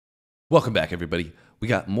Welcome back, everybody. We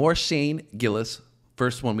got more Shane Gillis.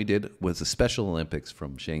 First one we did was the Special Olympics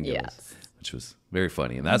from Shane Gillis, which was very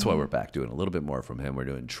funny. And that's why we're back doing a little bit more from him. We're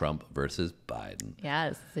doing Trump versus Biden. Yeah,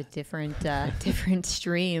 it's a different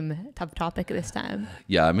stream, tough topic this time.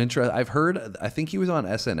 Yeah, I'm interested. I've heard, I think he was on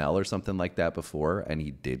SNL or something like that before, and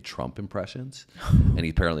he did Trump impressions. And he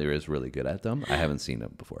apparently is really good at them. I haven't seen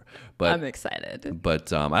him before. But I'm excited.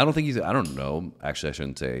 But I don't think he's, I don't know. Actually, I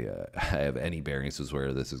shouldn't say I have any bearings as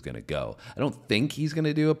where this is going to go. I don't think he's going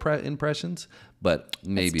to do impressions, but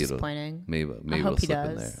maybe That's it'll disappointing. maybe I it'll hope he slip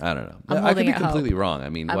in does. there. I don't know. I'm I could be holding out completely hope. wrong. I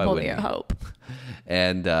mean, I'm why holding wouldn't out you? hope.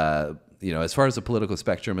 And you know, as far as the political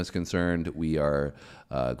spectrum is concerned, we are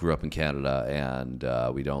grew up in Canada, and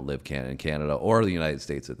we don't live in Canada or the United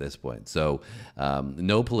States at this point. So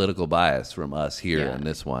no political bias from us here in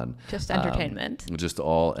this one. Just entertainment. Just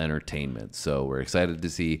all entertainment. So we're excited to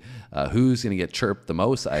see who's going to get chirped the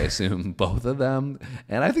most. I assume both of them.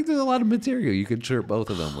 And I think there's a lot of material you could chirp both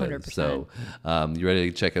of them with. 100%. So you ready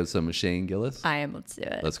to check out some Shane Gillis? I am. Let's do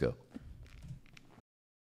it. Let's go.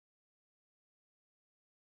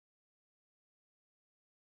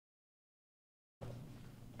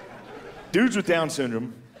 Dudes with Down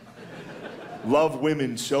syndrome love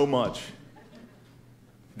women so much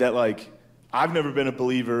that, like, I've never been a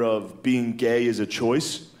believer of being gay as a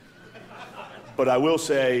choice, but I will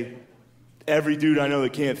say every dude I know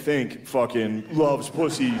that can't think fucking loves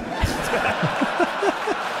pussy. All right,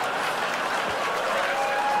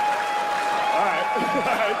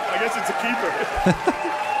 I guess it's a keeper.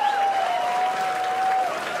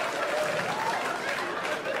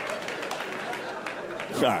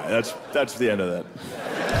 All right, that's the end of that.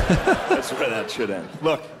 That's where that should end.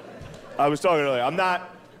 Look, I was talking earlier. I'm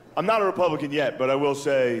not a Republican yet, but I will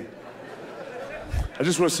say, I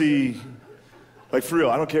just want to see, like, for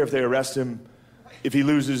real. I don't care if they arrest him, if he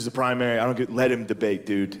loses the primary. Let him debate,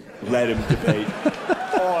 dude. Let him debate.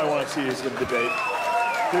 All I want to see is him debate,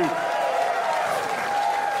 dude.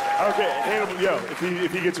 I don't care. Hannibal,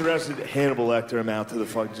 if he gets arrested, Hannibal Lecter him out to the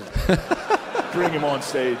fuck. Just bring him on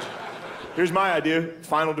stage. Here's my idea,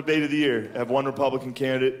 final debate of the year. Have one Republican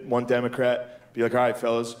candidate, one Democrat. Be like, all right,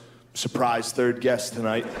 fellas, surprise third guest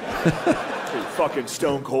tonight. Fucking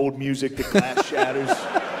stone cold music, the glass shatters.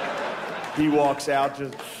 He walks out,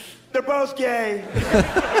 just, they're both gay.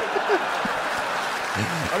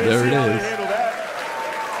 I mean, There see it how they is. handle that.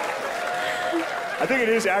 I think it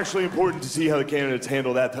is actually important to see how the candidates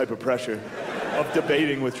handle that type of pressure of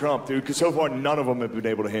debating with Trump, dude, because so far none of them have been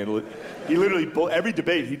able to handle it. He literally, every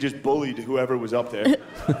debate, he just bullied whoever was up there.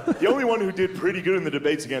 The only one who did pretty good in the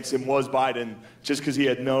debates against him was Biden, just because he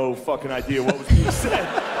had no fucking idea what was being said,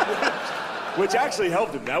 which actually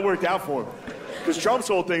helped him. That worked out for him. Because Trump's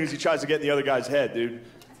whole thing is he tries to get in the other guy's head, dude. You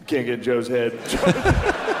can't get in Joe's head.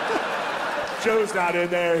 Joe's not in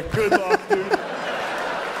there. Good luck, dude.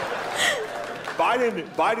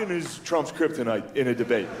 Biden is Trump's kryptonite in a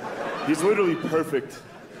debate. He's literally perfect.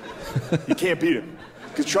 You can't beat him.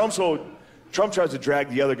 Because Trump tries to drag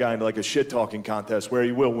the other guy into like a shit-talking contest where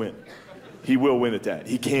he will win. He will win at that.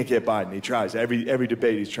 He can't get Biden. He tries. Every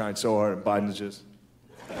debate he's trying so hard, and Biden's just...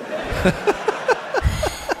 That's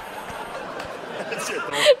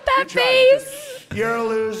it, That face! You're a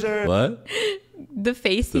loser. What? The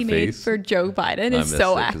face he made face? for Joe Biden I is missed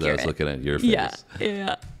so it 'cause accurate. I was looking at your face.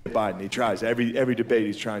 Yeah. Biden, he tries. Every debate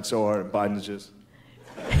he's trying so hard, and Biden's just...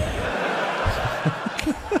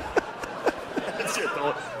 That's it,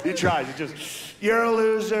 though. He tries. He just, you're a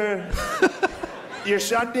loser. Your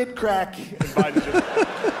son did crack. And Biden's just,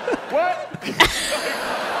 what?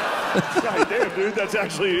 God damn, dude, that's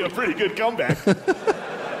actually a pretty good comeback.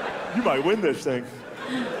 You might win this thing.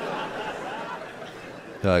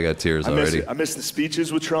 Oh, I got tears already. I miss the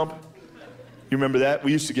speeches with Trump. You remember that?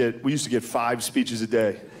 We used to get 5 speeches a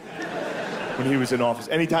day when he was in office.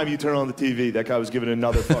 Anytime you turn on the TV, that guy was giving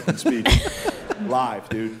another fucking speech. Live,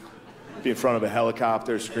 dude. Be in front of a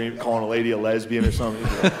helicopter, scream, calling a lady a lesbian or something.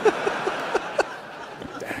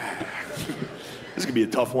 This is gonna be a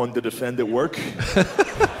tough one to defend at work.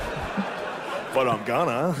 But I'm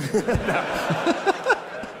gonna.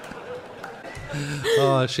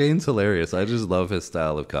 Oh, Shane's hilarious. I just love his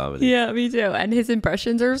style of comedy. Yeah, me too. And his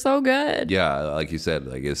impressions are so good. Yeah, like you said,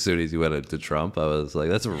 like as soon as you went to Trump, I was like,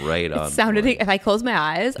 that's right on. It sounded, point. if I closed my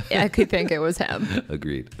eyes, I could think it was him.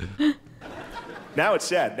 Agreed. Now it's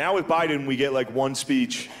sad. Now with Biden, we get like one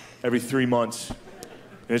speech every 3 months. And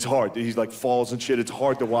it's hard. He's like falls and shit. It's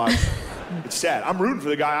hard to watch. It's sad. I'm rooting for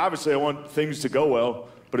the guy. Obviously, I want things to go well,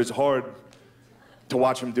 but it's hard to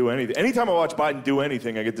watch him do anything. Anytime I watch Biden do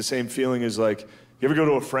anything, I get the same feeling as like, you ever go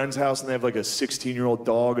to a friend's house and they have like a 16-year-old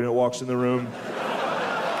dog and it walks in the room?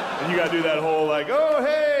 And you gotta do that whole like, oh,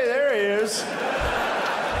 hey, there he is.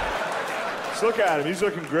 Just look at him. He's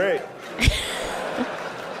looking great.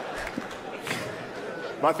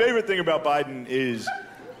 My favorite thing about Biden is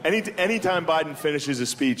anytime Biden finishes a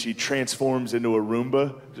speech, he transforms into a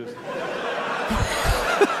Roomba. Just...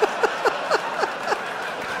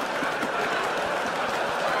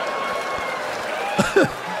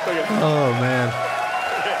 Oh, man.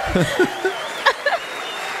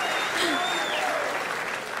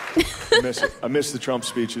 I miss it. I miss the Trump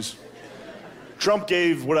speeches. Trump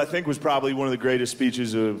gave what I think was probably one of the greatest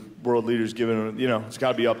speeches a world leader's given. You know, it's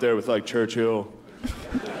got to be up there with like Churchill,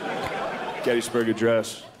 Gettysburg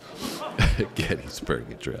Address. Gettysburg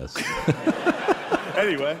Address.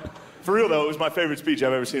 Anyway, for real though, it was my favorite speech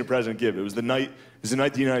I've ever seen a president give. It was the night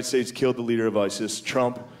the United States killed the leader of ISIS.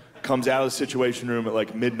 Trump comes out of the Situation Room at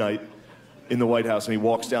like midnight in the White House, and he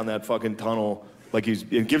walks down that fucking tunnel like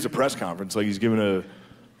and gives a press conference like he's giving a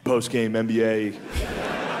post-game NBA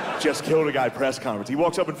just killed a guy press conference. He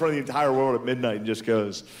walks up in front of the entire world at midnight and just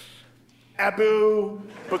goes, Abu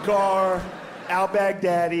Bakr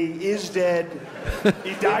al-Baghdadi is dead.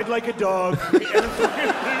 He died like a dog.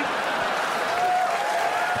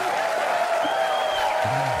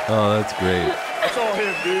 Oh, that's great. That's all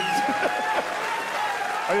him, dude.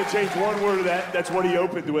 I'm gonna change one word of that. That's what he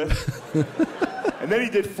opened with. And then he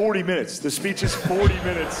did 40 minutes. The speech is 40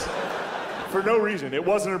 minutes for no reason. It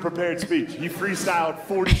wasn't a prepared speech. He freestyled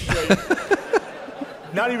 40 straight.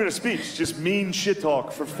 Not even a speech, just mean shit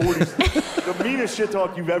talk for 40. The meanest shit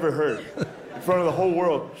talk you've ever heard in front of the whole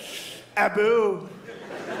world. Abu.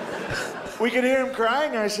 We could hear him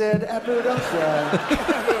crying. I said, Abu, don't cry.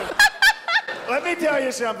 Let me tell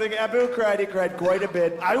you something. Abu cried. He cried quite a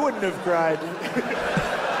bit. I wouldn't have cried.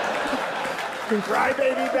 Cry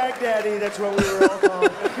baby Baghdadi. That's what we were all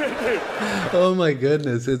calling. Oh my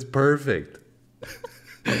goodness, it's perfect.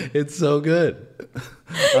 It's so good.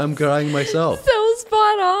 I'm crying myself. So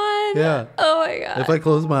spot on. Yeah. Oh my God. If I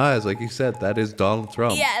close my eyes, like you said, that is Donald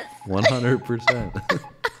Trump. Yes. 100%.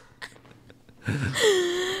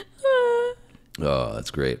 Oh,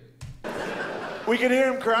 that's great. We could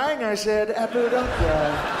hear him crying. I said, Abu, don't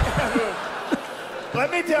cry. Let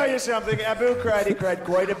me tell you something. Abu cried. He cried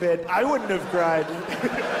quite a bit. I wouldn't have cried. I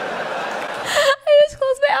just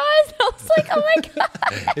closed my eyes and I was like, oh my God.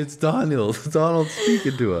 It's Donald. Donald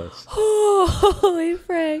speaking to us. Oh, holy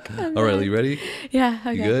frick. All right, are you ready? Yeah.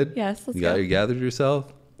 Okay. You good? Yes. Let's You gathered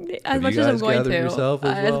yourself? As much as I'm going to. Yourself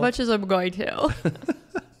as well? As much as I'm going to.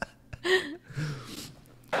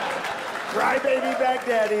 Cry baby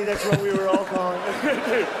Baghdadi. That's what we were all calling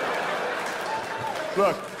it.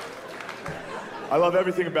 Look, I love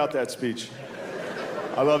everything about that speech.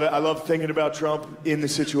 I love it. I love thinking about Trump in the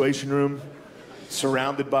Situation Room,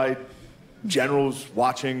 surrounded by generals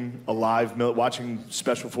watching watching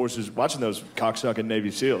special forces, watching those cocksucking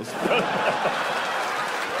Navy SEAls.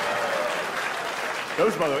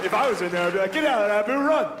 Those motherfuckers. If I was in there, I'd be like, get out of there, Abu,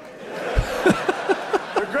 run.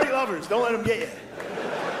 They're great lovers. Don't let them get you.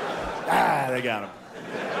 Ah, they got him.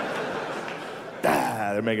 Ah,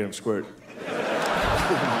 they're making him squirt.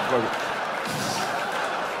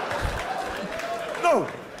 No!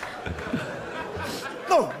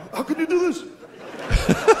 No! How can you do this?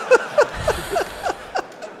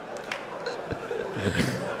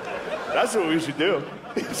 That's what we should do.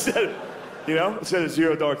 Instead of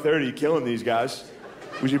 0 Dark 30 killing these guys,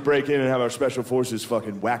 we should break in and have our special forces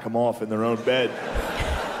fucking whack them off in their own bed.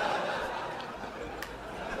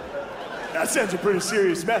 That sends a pretty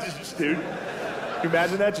serious message, dude. Can you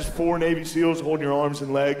imagine that? Just 4 Navy SEALs holding your arms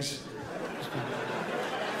and legs.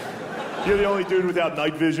 You're the only dude without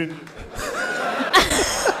night vision.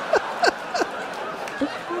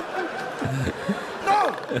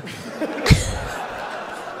 No!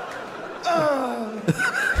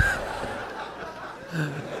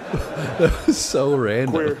 That was so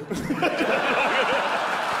random. Queer.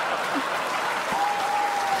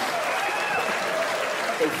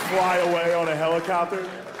 They fly away on a helicopter.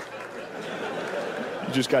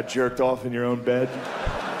 You just got jerked off in your own bed.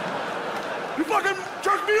 You fucking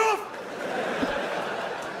jerked me off!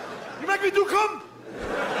 You make me do cum!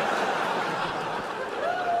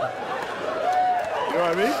 You know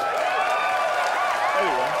what I mean?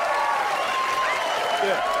 Anyway.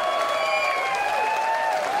 Yeah.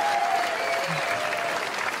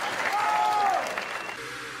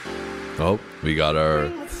 Oh, we got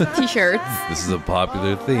our T-shirts. This is a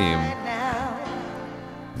popular theme.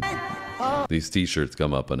 These T-shirts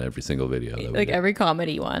come up on every single video. That we Like do. every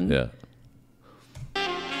comedy one. Yeah.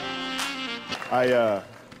 I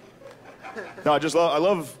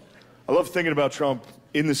love thinking about Trump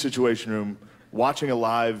in the Situation Room, watching a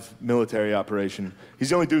live military operation. He's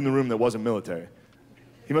the only dude in the room that wasn't military.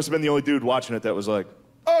 He must have been the only dude watching it that was like,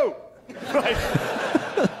 oh! Like,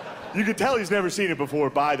 you could tell he's never seen it before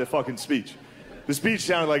by the fucking speech. The speech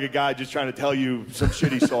sounded like a guy just trying to tell you some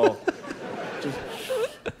shit he saw.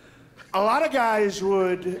 A lot of guys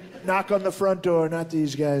would knock on the front door, not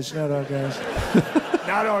these guys, not our guys.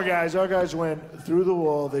 Not our guys. Our guys went through the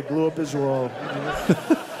wall. They blew up his wall.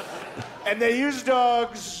 And they used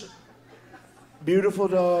dogs, beautiful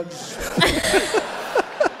dogs.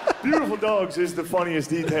 Beautiful dogs is the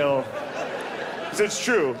funniest detail. 'Cause it's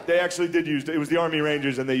true. They actually did use, it was the Army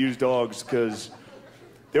Rangers and they used dogs because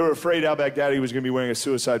they were afraid al-Baghdadi was going to be wearing a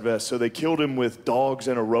suicide vest. So they killed him with dogs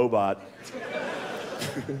and a robot.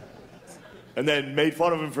 And then made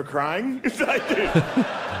fun of him for crying. It's like, dude,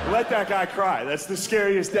 let that guy cry. That's the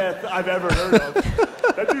scariest death I've ever heard of.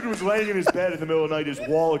 That dude was laying in his bed in the middle of the night, his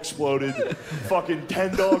wall exploded, fucking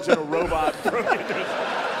 10 dogs and a robot broke into his...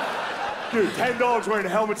 Dude, 10 dogs wearing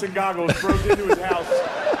helmets and goggles broke into his house.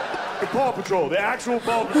 The Paw Patrol, the actual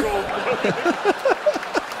Paw Patrol.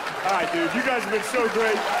 All right, dude, you guys have been so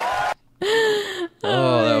great.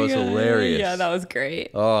 Oh, that was hilarious. Yeah, that was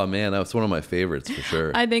great. Oh man, that was one of my favorites for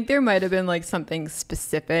sure. I think there might have been like something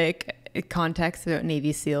specific context about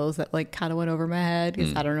Navy SEALs that like kind of went over my head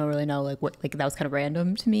because I don't really know like what, like that was kind of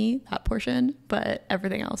random to me, that portion, but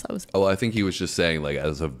everything else I was. Oh, I think he was just saying like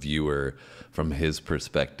as a viewer from his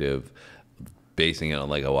perspective, basing it on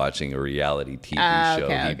like watching a reality TV show,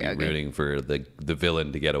 he'd be rooting for the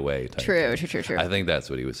villain to get away. True. I think that's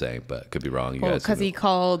what he was saying, but could be wrong. You well, guys, because he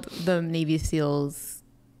called the Navy SEALs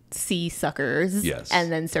sea suckers, yes,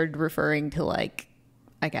 and then started referring to like,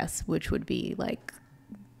 I guess, which would be like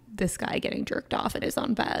this guy getting jerked off in his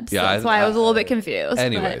own bed. So yeah, that's why I was a little bit confused.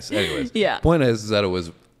 Anyways, yeah. Point is that it was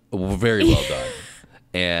very well done.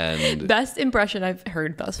 And best impression I've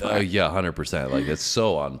heard thus far. Yeah, 100%. Like it's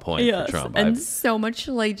so on point for Trump, and so much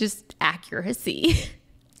like just accuracy.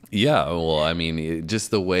 Yeah, well, I mean,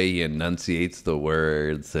 just the way he enunciates the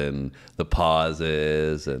words and the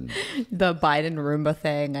pauses and the Biden Roomba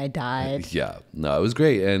thing. I died. Yeah, no, it was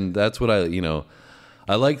great, and that's what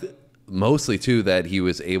I liked mostly too, that he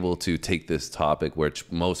was able to take this topic,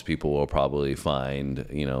 which most people will probably find,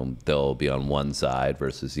 they'll be on one side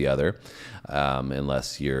versus the other,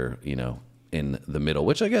 unless you're, in the middle,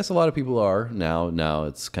 which I guess a lot of people are now. Now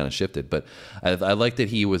it's kind of shifted, but I like that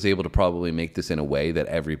he was able to probably make this in a way that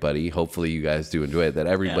everybody, hopefully you guys do enjoy it, that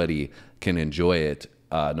everybody can enjoy it,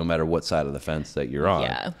 no matter what side of the fence that you're on.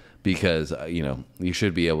 Yeah. Because, you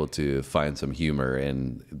should be able to find some humor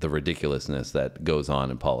in the ridiculousness that goes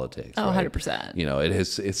on in politics. Oh, right?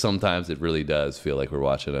 100%. It's sometimes it really does feel like we're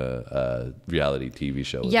watching a reality TV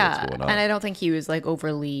show. With what's going on. And I don't think he was like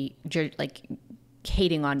overly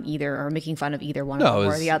hating on either or making fun of either one of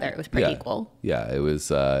them or the other. It was pretty equal. Yeah, it was.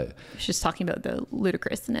 Just talking about the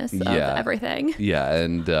ludicrousness of everything. Yeah,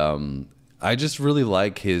 and I just really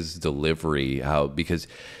like his delivery, because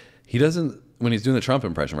he doesn't. When he's doing the Trump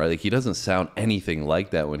impression, right? Like he doesn't sound anything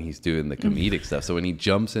like that when he's doing the comedic stuff. So when he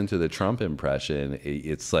jumps into the Trump impression,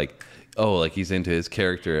 it's like, oh, like he's into his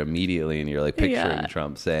character immediately, and you're like picturing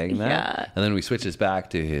Trump saying that. Yeah. And then we switches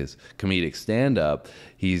back to his comedic stand-up.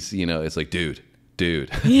 He's, it's like, dude.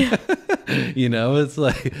 Yeah. It's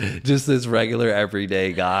like just this regular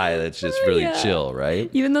everyday guy that's just really chill, right?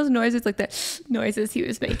 Even those noises, like the noises he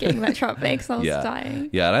was making that Trump makes, I was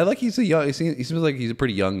dying. Yeah, and I like he seems like he's a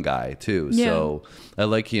pretty young guy too. Yeah. So I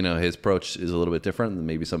like, his approach is a little bit different than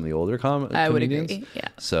maybe some of the older comedians. I would agree. Yeah.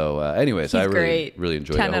 So anyways, I really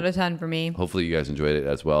enjoyed it. 10 out of 10 for me. Hopefully you guys enjoyed it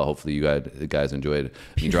as well. Hopefully you guys enjoyed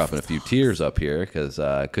me dropping a few tears up here because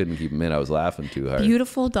I couldn't keep them in. I was laughing too hard.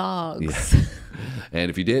 Beautiful dogs. Yeah. And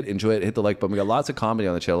if you did enjoy it, hit the like button. We got lots of comedy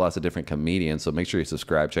on the channel, lots of different comedians. So make sure you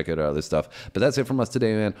subscribe, check out all this stuff. But that's it from us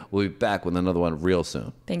today, man. We'll be back with another one real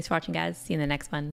soon. Thanks for watching, guys. See you in the next one.